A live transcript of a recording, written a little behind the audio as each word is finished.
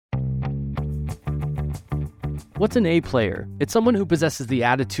What's an A player? It's someone who possesses the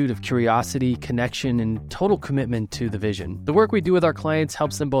attitude of curiosity, connection, and total commitment to the vision. The work we do with our clients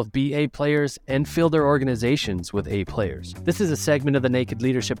helps them both be A players and fill their organizations with A players. This is a segment of the Naked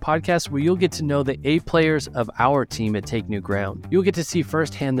Leadership Podcast where you'll get to know the A players of our team at Take New Ground. You'll get to see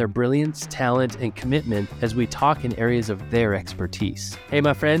firsthand their brilliance, talent, and commitment as we talk in areas of their expertise. Hey,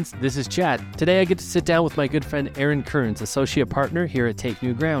 my friends, this is Chad. Today I get to sit down with my good friend Erin Kearns, Associate Partner here at Take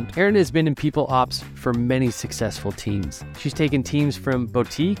New Ground. Erin has been in people ops for many successful teams. She's taken teams from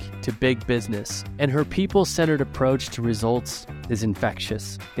boutique to big business, and her people-centered approach to results is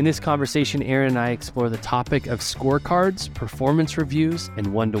infectious. In this conversation, Erin and I explore the topic of scorecards, performance reviews,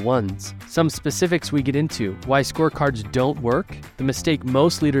 and one-to-ones. Some specifics we get into: why scorecards don't work, the mistake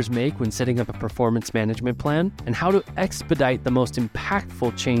most leaders make when setting up a performance management plan, and how to expedite the most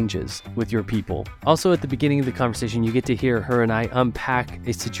impactful changes with your people. Also, at the beginning of the conversation, you get to hear her and I unpack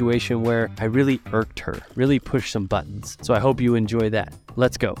a situation where I really irked her, really pushed some buttons. So I hope you enjoy that.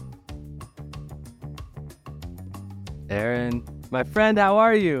 Let's go. Erin, my friend, how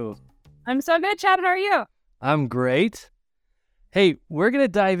are you? I'm so good, Chad. How are you? I'm great. Hey, we're going to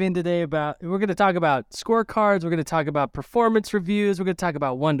dive in today we're going to talk about scorecards. We're going to talk about performance reviews. We're going to talk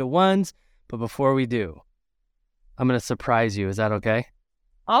about one-to-ones. But before we do, I'm going to surprise you. Is that okay?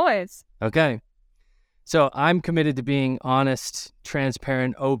 Always. Okay. So I'm committed to being honest,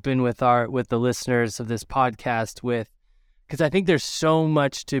 transparent, open with the listeners of this podcast because I think there's so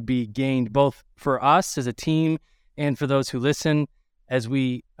much to be gained, both for us as a team and for those who listen as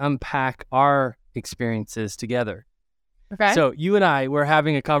we unpack our experiences together. Okay. So you and I, we're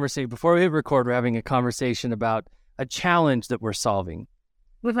having a conversation before we hit record. We're having a conversation about a challenge that we're solving.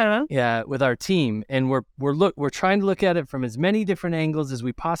 With who? Yeah, with our team, and we're trying to look at it from as many different angles as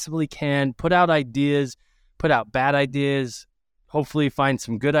we possibly can. Put out ideas, put out bad ideas, hopefully find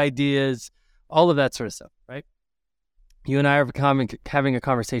some good ideas, all of that sort of stuff. Right? You and I are having a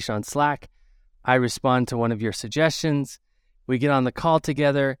conversation on Slack. I respond to one of your suggestions. We get on the call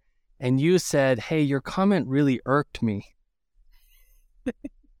together, and you said, "Hey, your comment really irked me."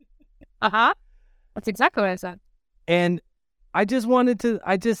 That's exactly what I said. And I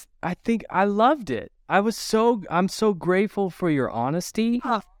think I loved it. I'm so grateful for your honesty.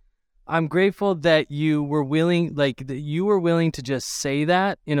 Oh. I'm grateful that you were willing to just say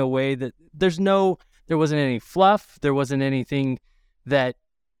that in a way that there wasn't any fluff. There wasn't anything that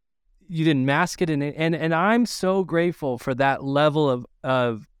you didn't mask it. And I'm so grateful for that level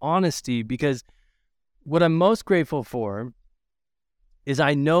of honesty, because what I'm most grateful for is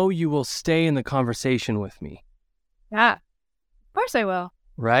I know you will stay in the conversation with me. Yeah. Of course I will.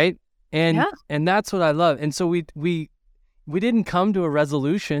 Right? And that's what I love. And so we didn't come to a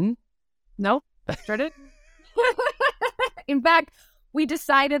resolution. Nope. Sure did. In fact, we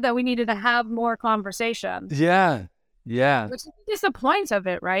decided that we needed to have more conversations. Yeah. Yeah. Which is the point of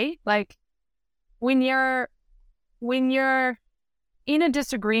it, right? Like when you're in a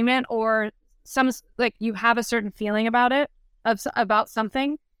disagreement or you have a certain feeling about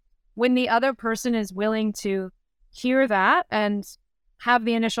something, when the other person is willing to hear that and have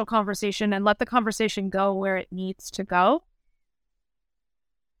the initial conversation and let the conversation go where it needs to go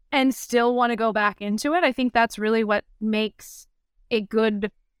and still want to go back into it, I think that's really what makes a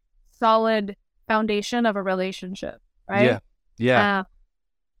good, solid foundation of a relationship, right? Yeah. Yeah.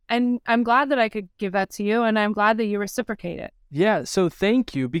 And I'm glad that I could give that to you, and I'm glad that you reciprocate it. Yeah. So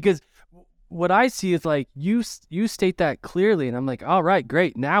thank you, because what I see is like you state that clearly, and I'm like, all right,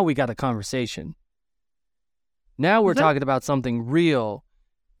 great. Now we got a conversation. Now we're talking about something real,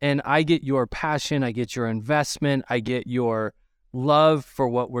 and I get your passion, I get your investment, I get your love for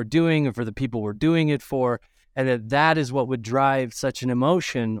what we're doing and for the people we're doing it for, and that is what would drive such an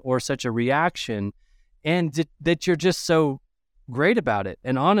emotion or such a reaction, and that you're just so great about it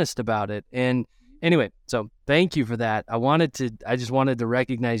and honest about it. And anyway, so thank you for that. I just wanted to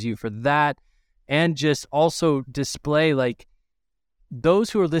recognize you for that, and just also display like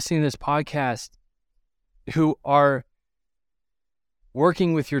those who are listening to this podcast who are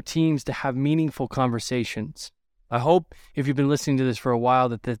working with your teams to have meaningful conversations. I hope if you've been listening to this for a while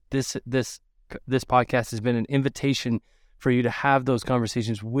that this podcast has been an invitation for you to have those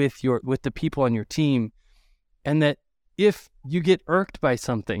conversations with the people on your team, and that if you get irked by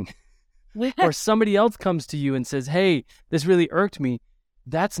something or somebody else comes to you and says, "Hey, this really irked me,"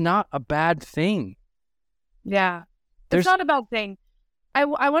 that's not a bad thing. Yeah. It's not a bad thing. I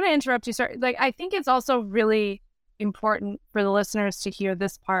want to interrupt you. Sorry. Like, I think it's also really important for the listeners to hear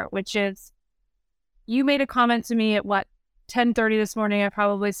this part, which is you made a comment to me at 10:30 this morning. I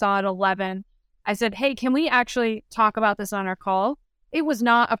probably saw it 11. I said, "Hey, can we actually talk about this on our call?" It was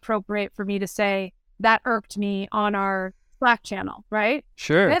not appropriate for me to say, that irked me on our Slack channel, right?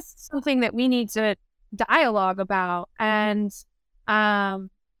 Sure. That's something that we need to dialogue about. And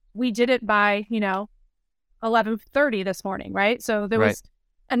we did it by, 11:30 this morning, right? So there was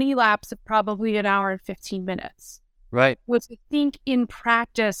an elapse of probably an hour and 15 minutes. Right. Which I think in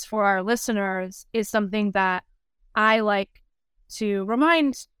practice for our listeners is something that I like to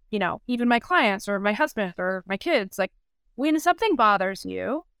remind, even my clients or my husband or my kids, like, when something bothers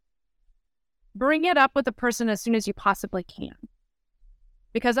you, bring it up with the person as soon as you possibly can.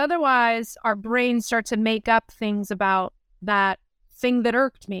 Because otherwise our brains start to make up things about that thing that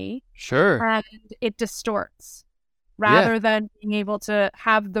irked me. Sure. And it distorts rather than being able to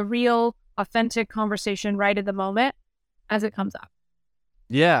have the real authentic conversation right at the moment as it comes up.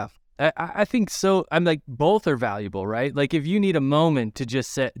 Yeah. I think so. I'm like, both are valuable, right? Like if you need a moment to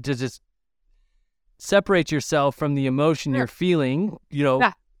just separate yourself from the emotion you're feeling,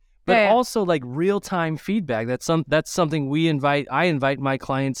 but also like real-time feedback. That's something I invite my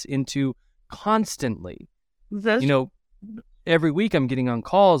clients into constantly. Every week I'm getting on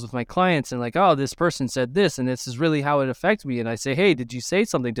calls with my clients and like, oh, this person said this and this is really how it affects me. And I say, hey, did you say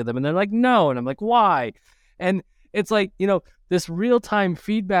something to them? And they're like, no. And I'm like, why? And it's like, this real-time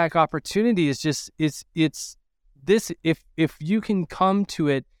feedback opportunity is just, it's this, if you can come to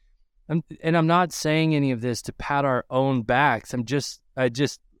it, and I'm not saying any of this to pat our own backs. I just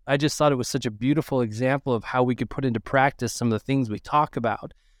thought it was such a beautiful example of how we could put into practice some of the things we talk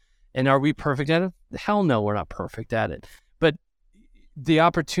about. And are we perfect at it? Hell no, we're not perfect at it. But the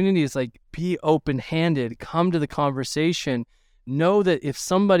opportunity is like, be open-handed, come to the conversation, know that if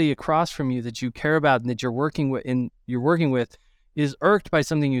somebody across from you that you care about and that you're working with is irked by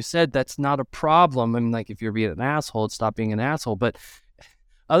something you said, that's not a problem. I mean, like if you're being an asshole, stop being an asshole. But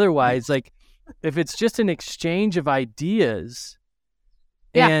otherwise, like if it's just an exchange of ideas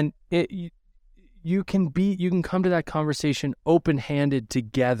and you can come to that conversation open-handed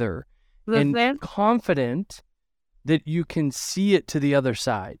together and confident that you can see it to the other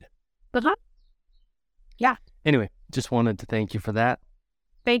side. Yeah. Anyway, just wanted to thank you for that.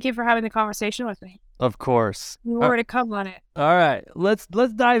 Thank you for having the conversation with me. Of course. More to come on it. All right. Let's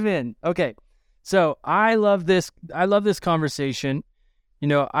dive in. Okay. So I love this conversation.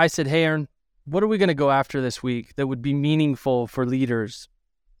 I said, hey, Aaron, what are we going to go after this week that would be meaningful for leaders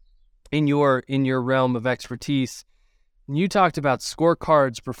in your realm of expertise? And you talked about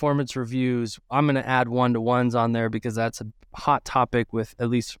scorecards, performance reviews. I'm going to add one-to-ones on there because that's a hot topic with at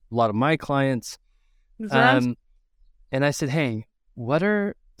least a lot of my clients. And I said, hey, what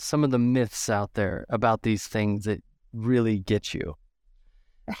are some of the myths out there about these things that really get you?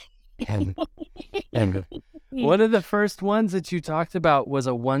 And one of the first ones that you talked about was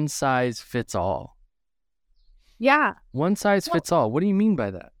a one size fits all. Yeah. One size fits all. What do you mean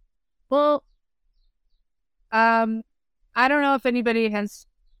by that? Well, I don't know if anybody has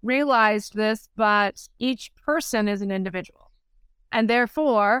realized this, but each person is an individual and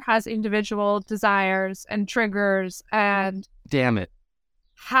therefore has individual desires and triggers and damn it,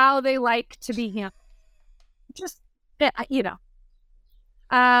 how they like to be handled. Just,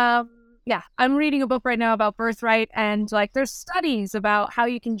 I'm reading a book right now about birthright, and like there's studies about how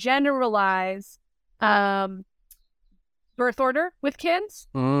you can generalize birth order with kids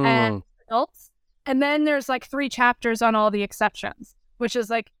and adults. And then there's like 3 chapters on all the exceptions, which is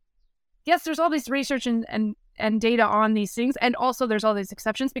like, yes, there's all this research and data on these things. And also there's all these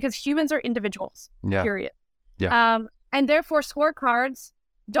exceptions because humans are individuals, period. Yeah. And therefore scorecards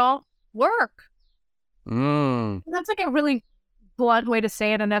don't work. That's like a really blunt way to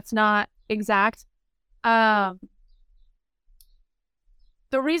say it, and that's not exact. The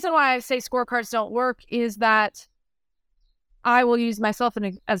reason why I say scorecards don't work is that I will use myself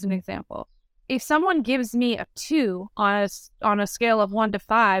as an example. If someone gives me a 2 on a scale of 1 to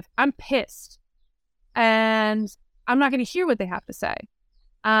 5, I'm pissed. And I'm not going to hear what they have to say.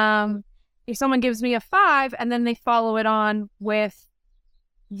 If someone gives me a 5 and then they follow it on with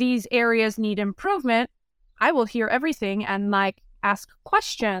these areas need improvement, I will hear everything and like ask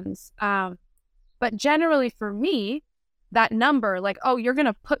questions. But generally for me, that number, like, oh, you're going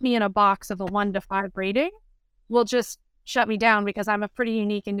to put me in a box of a 1 to 5 rating, will just shut me down because I'm a pretty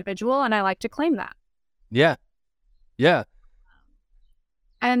unique individual and I like to claim that. Yeah. Yeah.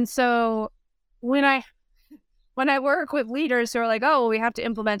 And so when I work with leaders who are like, oh, well, we have to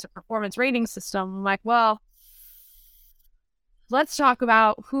implement a performance rating system, I'm like, well, let's talk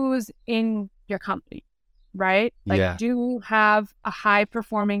about who's in your company, right? Like, do you have a high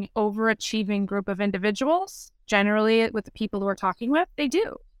performing, overachieving group of individuals? Generally with the people who we're talking with, they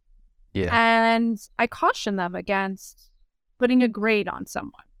do. Yeah. And I caution them against putting a grade on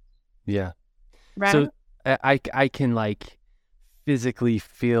someone. Yeah. Right. So I can like physically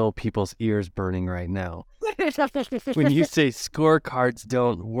feel people's ears burning right now when you say scorecards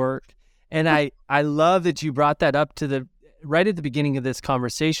don't work. And I love that you brought that up to right at the beginning of this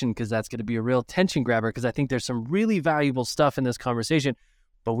conversation, because that's going to be a real tension grabber, because I think there's some really valuable stuff in this conversation,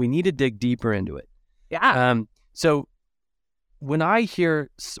 but we need to dig deeper into it. Yeah. So when I hear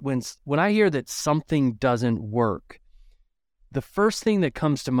that something doesn't work, the first thing that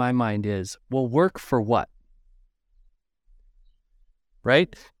comes to my mind is, well, work for what?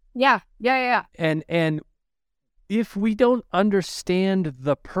 Right? Yeah. And if we don't understand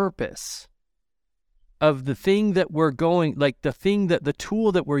the purpose of the thing that we're going, like the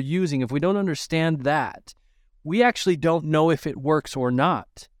tool that we're using, if we don't understand that, we actually don't know if it works or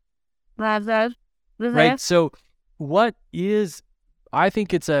not. Right? So I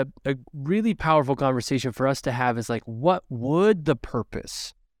think it's a really powerful conversation for us to have, is like, what would the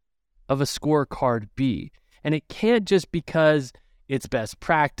purpose of a scorecard be? And it can't just because it's best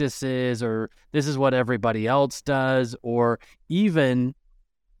practices, or this is what everybody else does, or even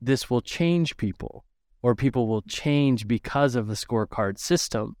this will change people, or people will change because of the scorecard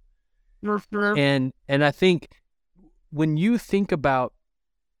system. And I think when you think about,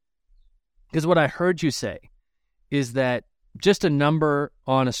 because what I heard you say is that just a number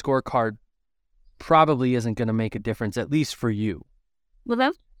on a scorecard probably isn't going to make a difference, at least for you.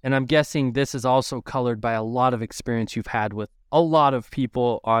 And I'm guessing this is also colored by a lot of experience you've had with a lot of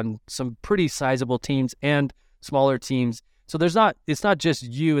people on some pretty sizable teams and smaller teams. So it's not just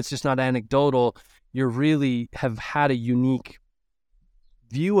you, it's just not anecdotal. You really have had a unique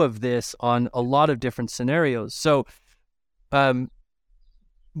view of this on a lot of different scenarios. So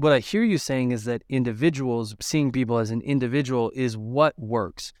what I hear you saying is that seeing people as an individual is what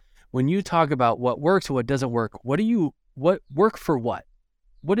works. When you talk about what works or what doesn't work, what work for what?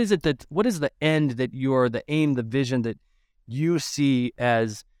 What is the end that the aim, the vision that you see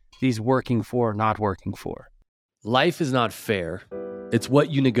as these working for, not working for? Life is not fair. It's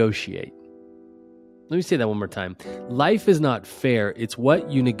what you negotiate. Let me say that one more time. Life is not fair. It's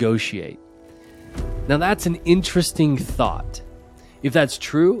what you negotiate. Now that's an interesting thought. If that's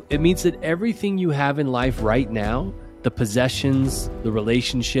true, it means that everything you have in life right now, the possessions, the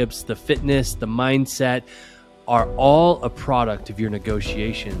relationships, the fitness, the mindset, are all a product of your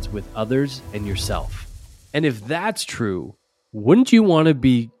negotiations with others and yourself. And if that's true, wouldn't you want to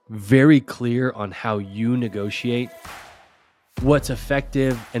be very clear on how you negotiate? What's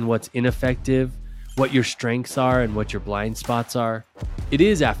effective and what's ineffective? What your strengths are and what your blind spots are? It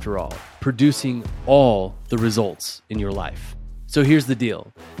is, after all, producing all the results in your life. So here's the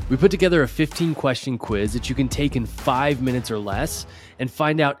deal. We put together a 15-question quiz that you can take in 5 minutes or less and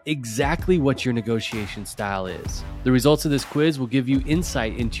find out exactly what your negotiation style is. The results of this quiz will give you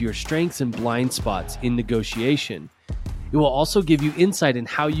insight into your strengths and blind spots in negotiation. It will also give you insight in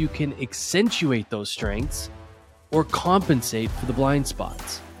how you can accentuate those strengths or compensate for the blind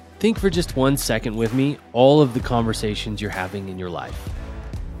spots. Think for just 1 second with me all of the conversations you're having in your life.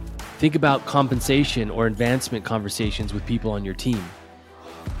 Think about compensation or advancement conversations with people on your team,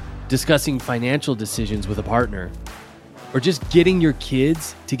 discussing financial decisions with a partner, or just getting your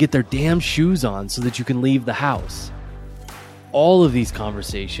kids to get their damn shoes on so that you can leave the house. All of these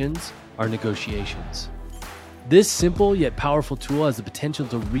conversations are negotiations. This simple yet powerful tool has the potential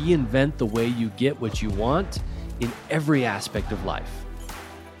to reinvent the way you get what you want in every aspect of life.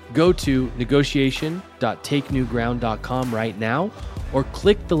 Go to negotiation.takenewground.com right now, or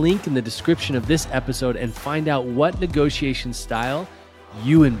click the link in the description of this episode and find out what negotiation style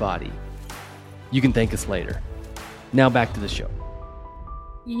you embody. You can thank us later. Now back to the show.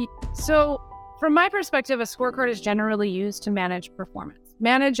 So from my perspective, a scorecard is generally used to manage performance,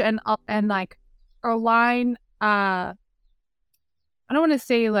 manage and like align, I don't want to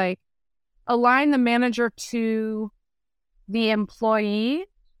say like align the manager to the employee,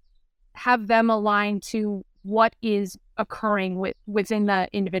 have them align to what is occurring within the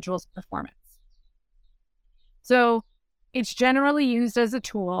individual's performance. So it's generally used as a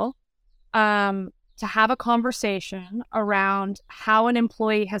tool to have a conversation around how an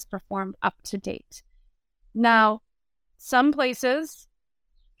employee has performed up to date. Now, some places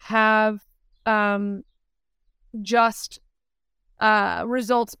have just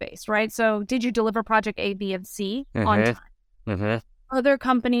results-based, right? So did you deliver project A, B, and C on time? Mm-hmm. Other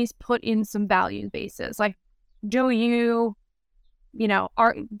companies put in some value bases, like do you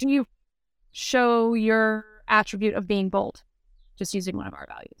show your attribute of being bold, just using one of our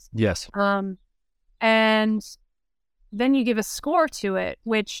values. Yes. And then you give a score to it,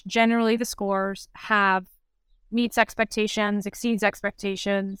 which generally the scores have meets expectations, exceeds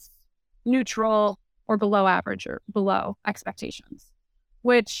expectations, neutral, or below average or below expectations,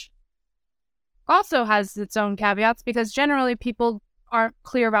 which also has its own caveats because generally people aren't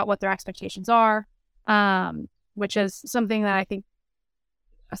clear about what their expectations are, which is something that I think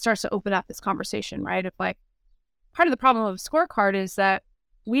starts to open up this conversation, right? If like part of the problem of scorecard is that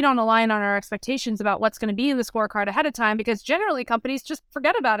we don't align on our expectations about what's going to be in the scorecard ahead of time because generally companies just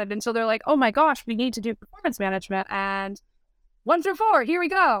forget about it until they're like, oh my gosh, we need to do performance management and 1 through 4, here we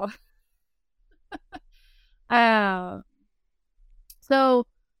go. So,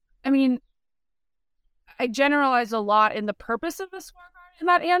 I mean, I generalize a lot in the purpose of the scorecard in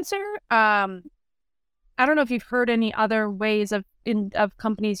that answer. I don't know if you've heard any other ways of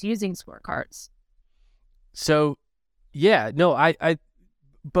companies using scorecards. So, yeah, no,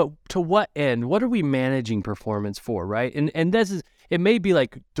 but to what end? What are we managing performance for, right? And this is, it may be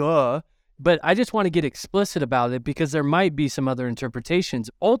like, duh, but I just want to get explicit about it because there might be some other interpretations.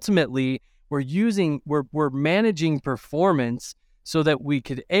 Ultimately, we're managing performance so that we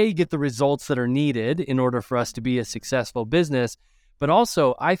could get the results that are needed in order for us to be a successful business. But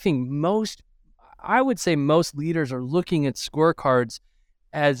also, I would say most leaders are looking at scorecards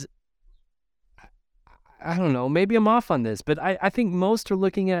as, I don't know, maybe I'm off on this, but I think most are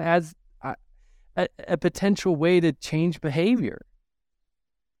looking at it as a potential way to change behavior.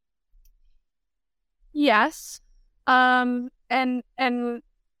 Yes. And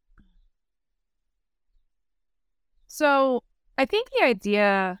so I think the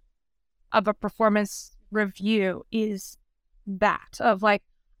idea of a performance review is that of like,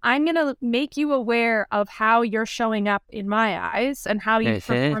 I'm going to make you aware of how you're showing up in my eyes and how you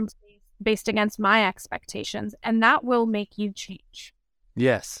perform based against my expectations. And that will make you change.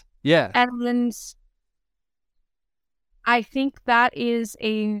 Yes. Yeah. And I think that is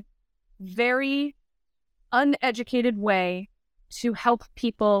a very uneducated way to help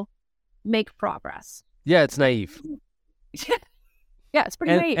people make progress. Yeah, it's naive. Yeah, it's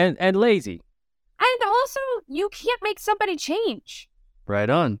pretty naive. And lazy. And also, you can't make somebody change. Right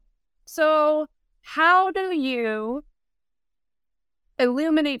on. So how do you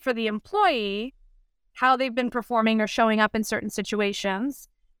illuminate for the employee how they've been performing or showing up in certain situations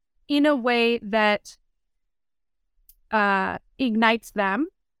in a way that ignites them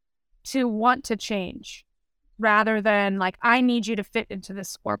to want to change rather than like, I need you to fit into this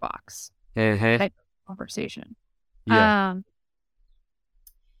score box type of conversation. Yeah.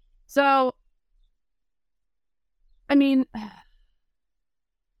 So, I mean,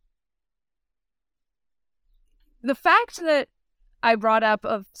 the fact that I brought up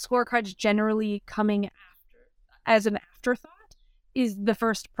of scorecards generally coming after as an afterthought is the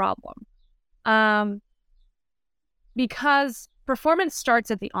first problem. Because performance starts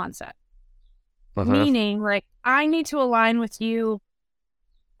at the onset. Meaning, like, I need to align with you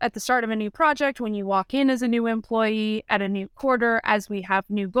at the start of a new project, when you walk in as a new employee, at a new quarter, as we have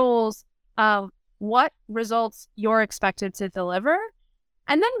new goals, what results you're expected to deliver.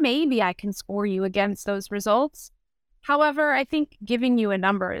 And then maybe I can score you against those results. However, I think giving you a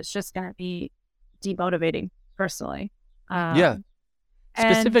number is just going to be demotivating, personally.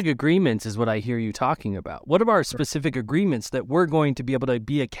 Specific agreements is what I hear you talking about. What are our specific agreements that we're going to be able to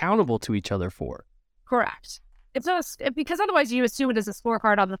be accountable to each other for? Correct. It's not because otherwise you assume it is a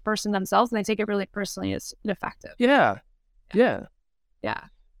scorecard on the person themselves, and they take it really personally as ineffective. Yeah.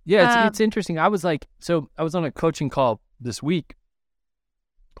 It's interesting. I was on a coaching call this week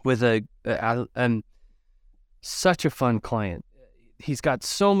with such a fun client. He's got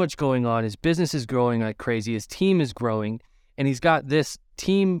so much going on. His business is growing like crazy. His team is growing, and he's got this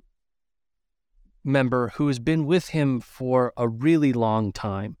team member who has been with him for a really long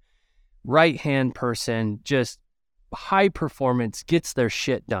time. Right-hand person, just high performance, gets their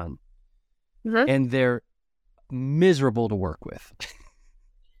shit done. Mm-hmm. And they're miserable to work with.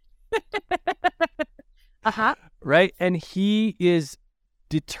 Right? And he is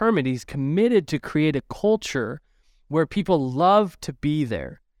determined, he's committed to create a culture where people love to be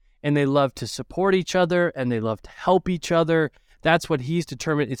there and they love to support each other and they love to help each other. That's what he's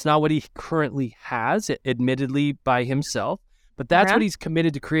determined. It's not what he currently has, admittedly, by himself, but that's what he's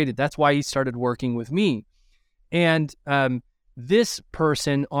committed to create. That's why he started working with me. And this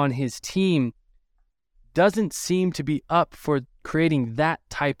person on his team doesn't seem to be up for creating that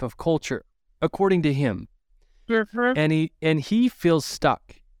type of culture, according to him. Mm-hmm. And he feels stuck,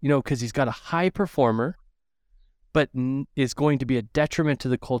 because he's got a high performer, but is going to be a detriment to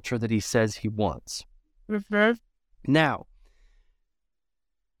the culture that he says he wants. Mm-hmm. Now,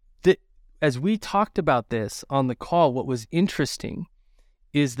 as we talked about this on the call, what was interesting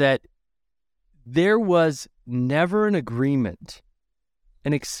is that there was never an agreement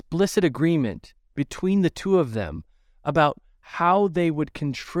an explicit agreement between the two of them about how they would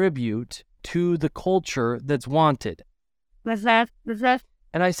contribute to the culture that's wanted.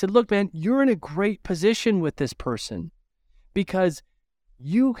 And I said, look, man, you're in a great position with this person because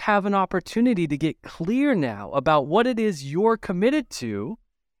you have an opportunity to get clear now about what it is you're committed to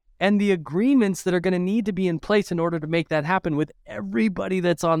and the agreements that are going to need to be in place in order to make that happen with everybody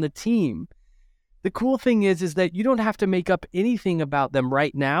that's on the team. The cool thing is that you don't have to make up anything about them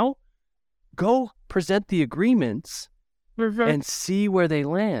right now. Go present the agreements and see where they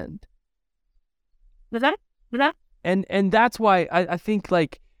land. And that's why I think,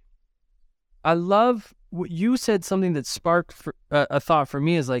 like, I love what you said. Something that sparked a thought for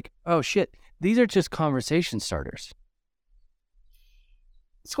me is like, oh shit, these are just conversation starters.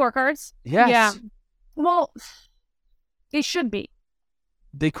 Scorecards? Yes. Yeah. Well, they should be.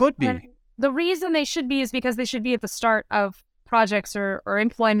 They could be. And the reason they should be is because they should be at the start of projects or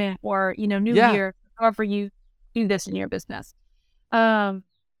employment or, new year, however you do this in your business. And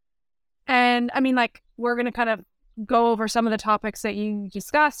I mean, like, we're going to kind of go over some of the topics that you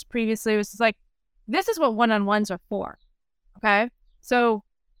discussed previously. It was just like, this is what one-on-ones are for. Okay. So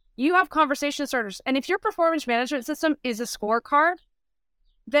you have conversation starters. And if your performance management system is a scorecard,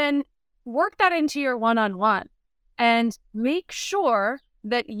 then work that into your one-on-one and make sure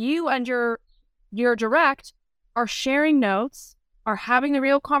that you and your direct are sharing notes, are having the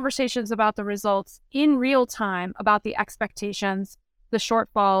real conversations about the results in real time, about the expectations, the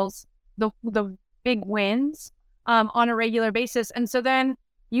shortfalls, the big wins on a regular basis. And so then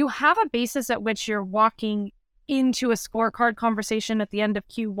you have a basis at which you're walking into a scorecard conversation at the end of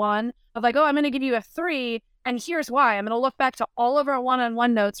Q1 of like, oh, I'm going to give you a 3. And here's why. I'm going to look back to all of our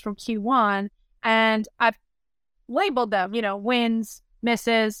one-on-one notes from Q1, and I've labeled them, wins,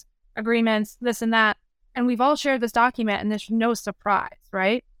 misses, agreements, this and that. And we've all shared this document, and there's no surprise,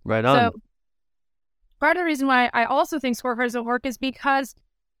 right? Right on. So part of the reason why I also think scorecards don't work is because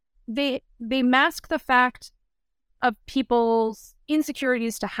they mask the fact of people's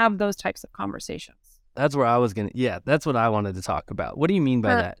insecurities to have those types of conversations. That's where I was going to, that's what I wanted to talk about. What do you mean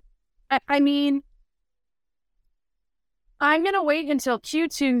by that? I mean, I'm going to wait until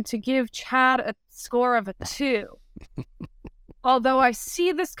Q2 to give Chad a score of a 2. Although I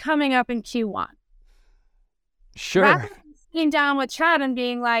see this coming up in Q1. Sure. Rather than sitting down with Chad and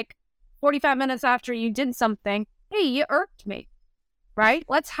being like, 45 minutes after you did something, hey, you irked me, right?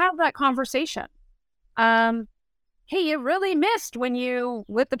 Let's have that conversation. Hey, you really missed when you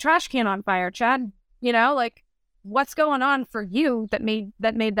lit the trash can on fire, Chad. Like, what's going on for you that made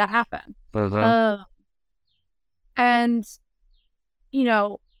that happen? And,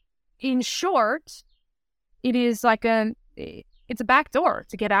 in short, it is like it's a back door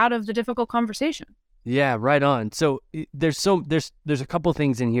to get out of the difficult conversation. Yeah, right on. So there's a couple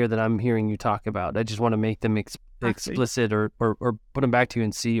things in here that I'm hearing you talk about. I just want to make them explicit or put them back to you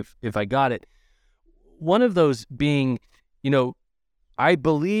and see if I got it. One of those being, I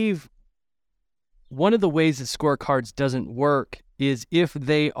believe one of the ways that scorecards doesn't work is if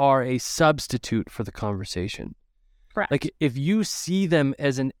they are a substitute for the conversation. Correct. Like if you see them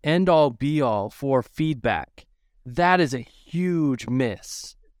as an end-all be-all for feedback, that is a huge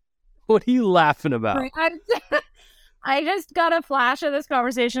miss. What are you laughing about? I just got a flash of this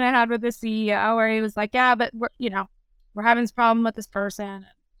conversation I had with the CEO where he was like, yeah, but we're having this problem with this person.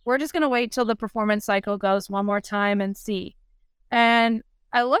 We're just going to wait till the performance cycle goes one more time and see. And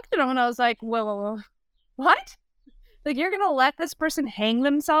I looked at him and I was like, well, what? Like, you're going to let this person hang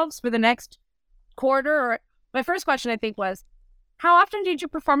themselves for the next quarter? Or my first question, I think, was, how often do you do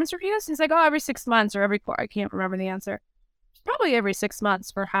performance reviews? He's like, oh, every 6 months or every quarter. I can't remember the answer. Probably every 6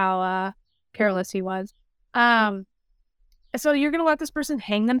 months for how careless he was. So you're going to let this person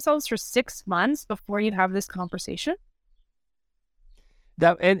hang themselves for 6 months before you have this conversation?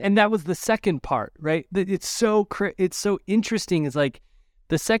 That and that was the second part, right? It's so interesting. It's like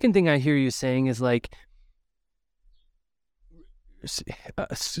the second thing I hear you saying is like,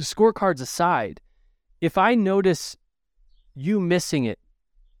 scorecards aside, if I notice you missing it,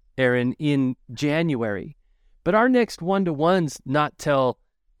 Aaron, in January, but our next one-to-one's not till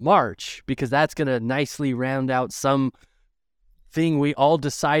March because that's going to nicely round out some thing we all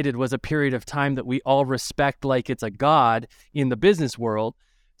decided was a period of time that we all respect like it's a god in the business world.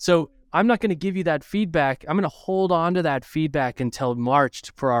 So I'm not going to give you that feedback. I'm going to hold on to that feedback until March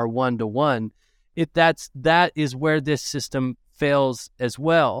for our one-to-one. That is where this system fails as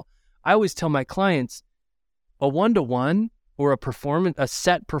well. I always tell my clients a one-to-one or a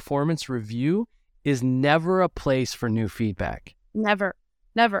set performance review is never a place for new feedback. Never.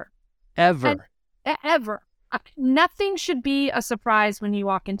 Ever. Ever. Nothing should be a surprise when you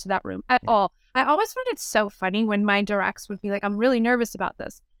walk into that room at all. I always find it so funny when my directs would be like, I'm really nervous about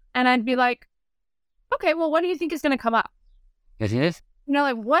this. And I'd be like, okay, well, what do you think is going to come up? It is?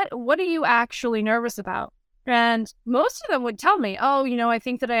 Like, what are you actually nervous about? And most of them would tell me, oh, I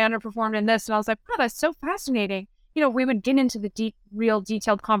think that I underperformed in this. And I was like, oh, that's so fascinating. We would get into the real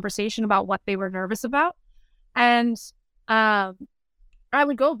detailed conversation about what they were nervous about. And I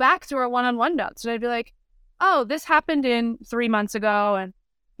would go back to our one-on-one notes and I'd be like, oh, this happened 3 months ago. And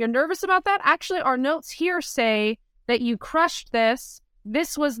you're nervous about that? Actually, our notes here say that you crushed this.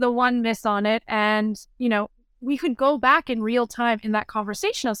 This was the one miss on it. And, we could go back in real time in that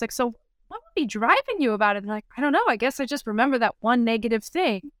conversation. I was like, so what would be driving you about it? And they're like, I don't know. I guess I just remember that one negative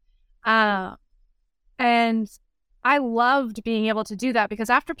thing. And I loved being able to do that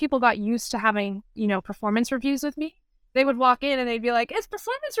because after people got used to having, performance reviews with me, they would walk in and they'd be like, it's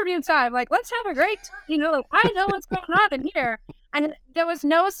performance review time. Like, let's have a great time. I know what's going on in here. And there was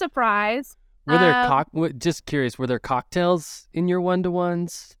no surprise. Were there just curious, were there cocktails in your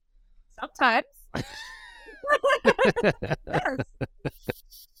one-to-ones? Sometimes.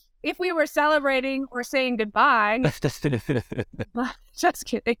 If we were celebrating or saying goodbye. Just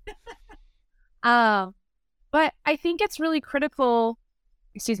kidding. But I think it's really critical,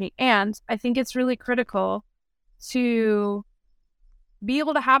 and I think it's really critical to be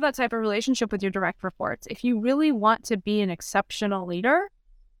able to have that type of relationship with your direct reports. If you really want to be an exceptional leader,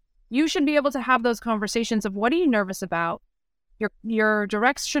 you should be able to have those conversations of what are you nervous about? Your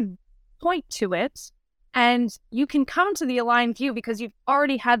directs should point to it, and you can come to the aligned view because you've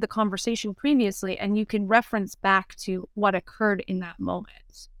already had the conversation previously, and you can reference back to what occurred in that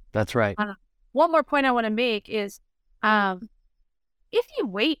moment. That's right. One more point I want to make is if you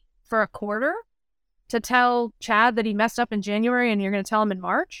wait for a quarter to tell Chad that he messed up in January and you're going to tell him in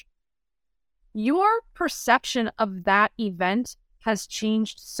March, your perception of that event has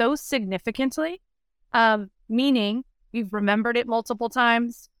changed so significantly, meaning you've remembered it multiple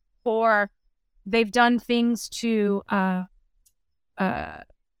times, or they've done things to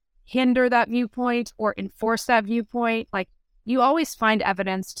hinder that viewpoint or enforce that viewpoint. Like, you always find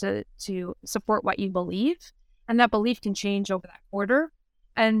evidence to support what you believe, and that belief can change over that quarter.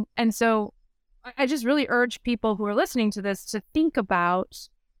 And so I just really urge people who are listening to this to think about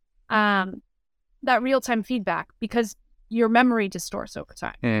that real-time feedback, because your memory distorts over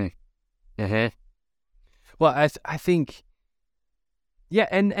time. Mm-hmm. Well, I think, yeah,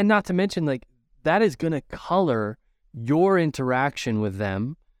 and not to mention, like, that is going to color your interaction with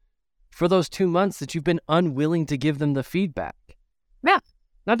them for those 2 months that you've been unwilling to give them the feedback. Yeah.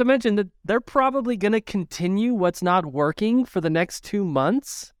 Not to mention that they're probably going to continue what's not working for the next 2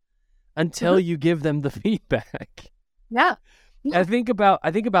 months until you give them the feedback. Yeah. I think about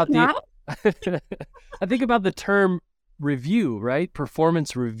Yeah. I think about the term review, right?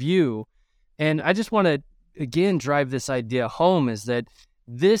 Performance review. And I just want to, again, drive this idea home, is that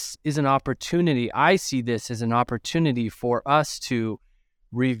this is an opportunity. I see this as an opportunity for us to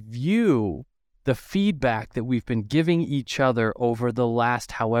review the feedback that we've been giving each other over the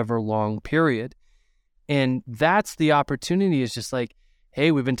last however long period. And that's the opportunity, is just like,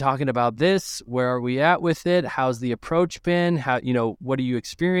 hey, we've been talking about this. Where are we at with it? How's the approach been? What are you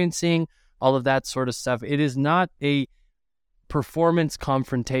experiencing? All of that sort of stuff. It is not a performance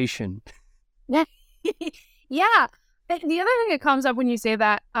confrontation. Yeah. The other thing that comes up when you say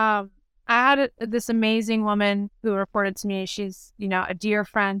that, I had this amazing woman who reported to me. She's, a dear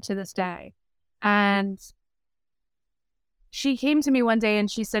friend to this day. And she came to me one day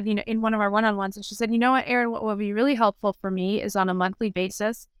and she said, in one of our one-on-ones, and she said, you know what, Erin, what would be really helpful for me is on a monthly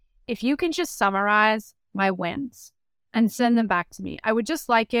basis, if you can just summarize my wins and send them back to me. I would just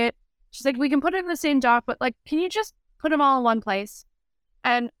like it. She's like, we can put it in the same doc, but can you just put them all in one place?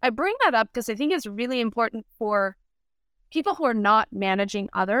 And I bring that up because I think it's really important for people who are not managing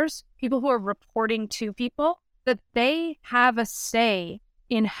others, people who are reporting to people, that they have a say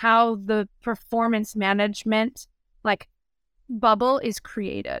in how the performance management bubble is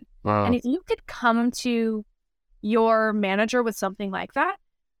created. Wow. And if you could come to your manager with something like that,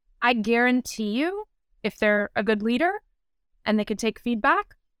 I guarantee you, if they're a good leader and they can take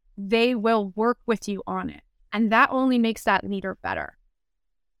feedback, they will work with you on it. And that only makes that leader better.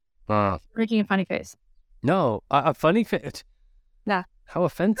 Making a funny face. No, a funny face. Yeah. How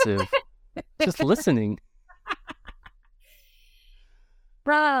offensive. Just listening.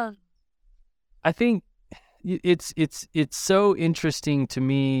 Bro. I think it's so interesting to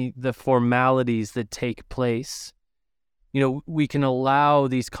me, the formalities that take place. We can allow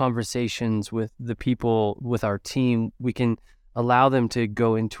these conversations with the people, with our team. We can allow them to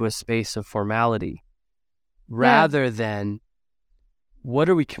go into a space of formality. rather than what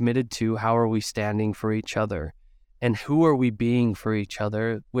are we committed to? How are we standing for each other? And who are we being for each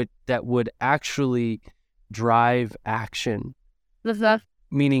other that would actually drive action?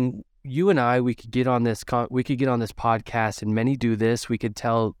 Meaning you and I, we could get on this podcast, and many do this. We could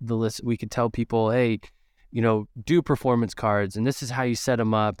tell people, hey, do performance cards, and this is how you set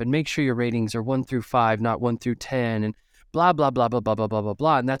them up, and make sure your ratings are 1 through 5, not 1 through 10, and blah, blah, blah, blah, blah, blah, blah, blah,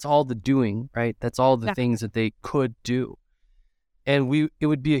 blah. And that's all the doing, right? That's all the things that they could do. And it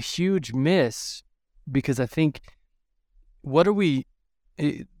would be a huge miss, because I think what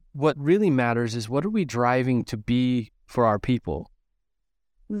really matters is, what are we driving to be for our people?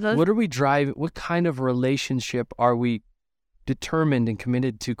 What kind of relationship are we determined and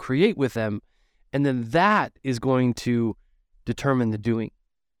committed to create with them? And then that is going to determine the doing.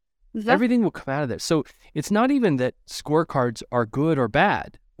 Everything will come out of there. So it's not even that scorecards are good or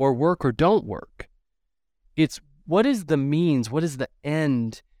bad, or work or don't work. It's what is the means, what is the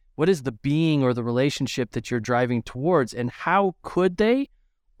end, what is the being or the relationship that you're driving towards, and how could they,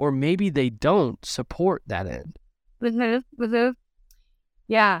 or maybe they don't, support that end?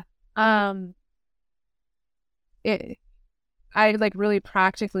 Yeah. I really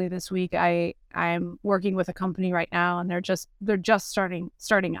practically this week, I'm working with a company right now, and they're just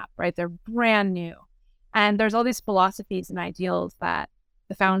starting up, right? They're brand new. And there's all these philosophies and ideals that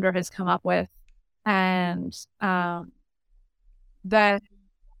the founder has come up with. And that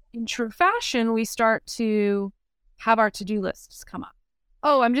in true fashion, we start to have our to-do lists come up.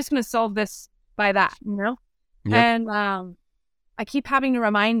 Oh, I'm just going to solve this by that, Yep. And I keep having to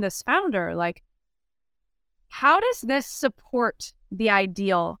remind this founder, how does this support the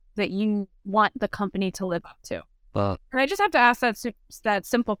ideal that you want the company to live up to? And I just have to ask that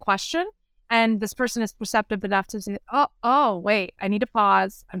simple question. And this person is perceptive enough to say, oh, wait, I need to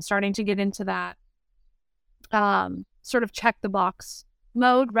pause. I'm starting to get into that sort of check the box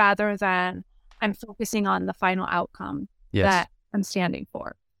mode, rather than I'm focusing on the final outcome that I'm standing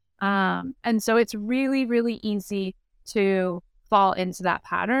for. And so it's really, really easy to fall into that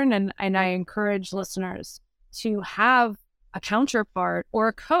pattern. And I encourage listeners to have a counterpart or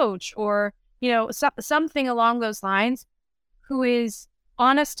a coach or, something along those lines, who is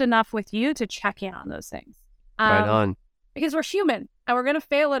honest enough with you to check in on those things. Right on. Because we're human and we're going to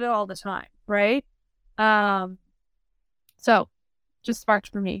fail at it all the time. Right. So just sparked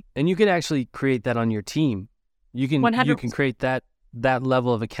for me. And you can actually create that on your team. You can 100%. You can create that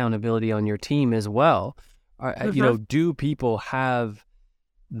level of accountability on your team as well. Do people have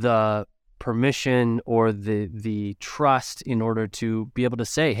the permission or the trust in order to be able to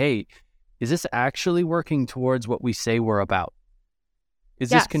say, hey, is this actually working towards what we say we're about? Is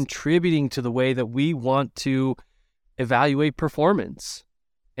this contributing to the way that we want to evaluate performance?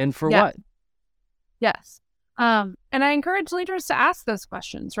 And for what? Yes. And I encourage leaders to ask those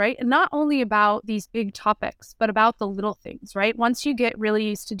questions, right? And not only about these big topics, but about the little things, right? Once you get really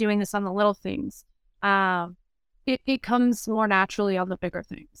used to doing this on the little things, it comes more naturally on the bigger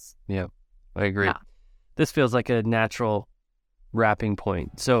things. Yeah, I agree. Yeah. This feels like a natural wrapping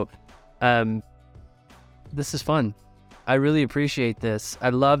point. So this is fun. I really appreciate this. I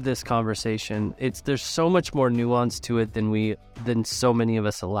love this conversation. There's so much more nuance to it than so many of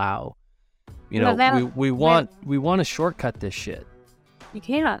us allow. We want to shortcut this shit. You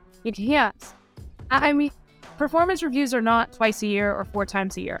can't. I mean, performance reviews are not twice a year or 4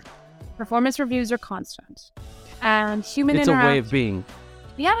 times a year. Performance reviews are constant, and it's a way of being.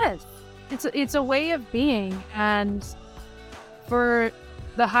 Yes, it's a way of being, and for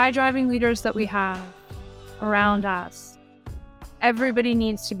the high driving leaders that we have around us, everybody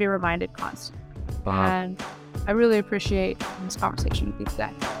needs to be reminded constantly. And I really appreciate this conversation with you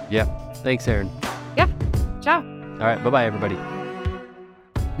today. Yeah. Thanks, Erin. Yeah. Ciao. All right. Bye-bye, everybody.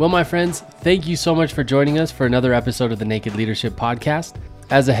 Well, my friends, thank you so much for joining us for another episode of the Naked Leadership Podcast.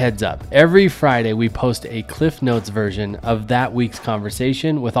 As a heads up, every Friday we post a Cliff Notes version of that week's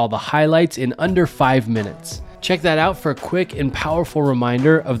conversation with all the highlights in under 5 minutes. Check that out for a quick and powerful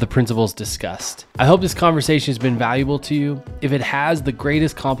reminder of the principles discussed. I hope this conversation has been valuable to you. If it has, the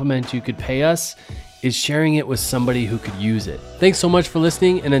greatest compliment you could pay us is sharing it with somebody who could use it. Thanks so much for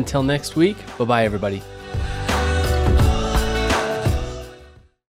listening, and until next week, bye-bye, everybody.